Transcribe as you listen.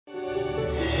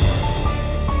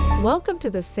Welcome to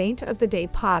the Saint of the Day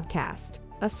podcast,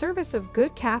 a service of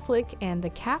Good Catholic and the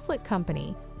Catholic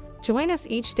Company. Join us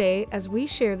each day as we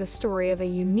share the story of a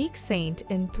unique saint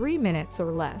in 3 minutes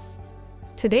or less.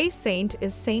 Today's saint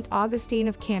is Saint Augustine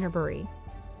of Canterbury.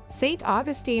 Saint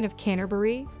Augustine of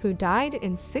Canterbury, who died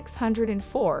in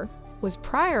 604, was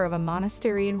prior of a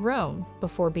monastery in Rome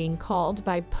before being called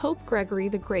by Pope Gregory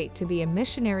the Great to be a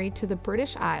missionary to the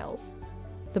British Isles.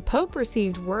 The Pope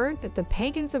received word that the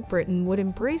pagans of Britain would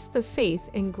embrace the faith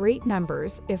in great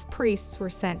numbers if priests were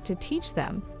sent to teach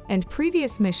them, and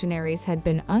previous missionaries had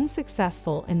been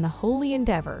unsuccessful in the holy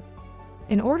endeavor.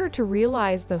 In order to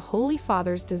realize the Holy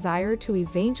Father's desire to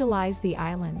evangelize the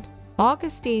island,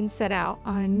 Augustine set out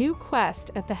on a new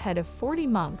quest at the head of 40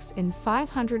 monks in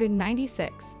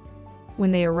 596.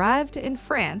 When they arrived in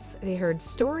France, they heard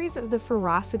stories of the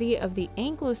ferocity of the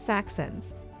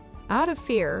Anglo-Saxons. Out of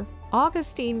fear,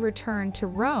 Augustine returned to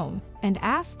Rome and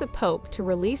asked the Pope to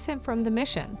release him from the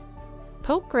mission.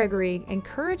 Pope Gregory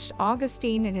encouraged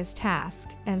Augustine in his task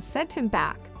and sent him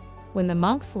back. When the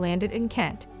monks landed in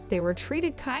Kent, they were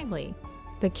treated kindly.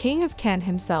 The King of Kent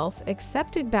himself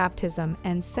accepted baptism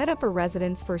and set up a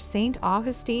residence for Saint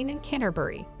Augustine in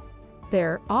Canterbury.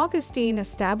 There, Augustine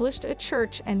established a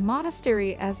church and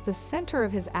monastery as the center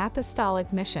of his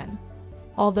apostolic mission.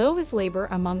 Although his labor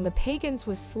among the pagans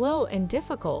was slow and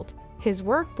difficult, his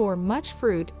work bore much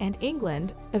fruit, and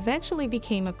England eventually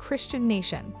became a Christian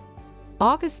nation.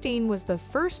 Augustine was the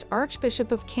first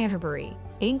Archbishop of Canterbury,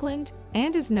 England,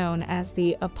 and is known as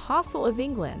the Apostle of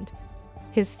England.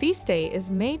 His feast day is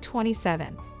May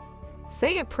 27th.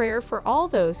 Say a prayer for all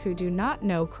those who do not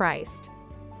know Christ.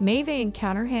 May they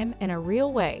encounter him in a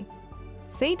real way.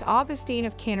 Saint Augustine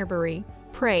of Canterbury,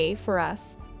 pray for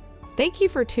us. Thank you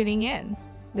for tuning in.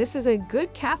 This is a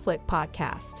Good Catholic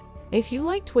podcast. If you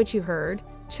liked what you heard,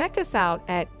 check us out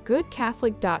at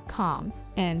goodcatholic.com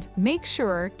and make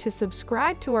sure to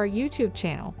subscribe to our YouTube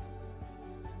channel.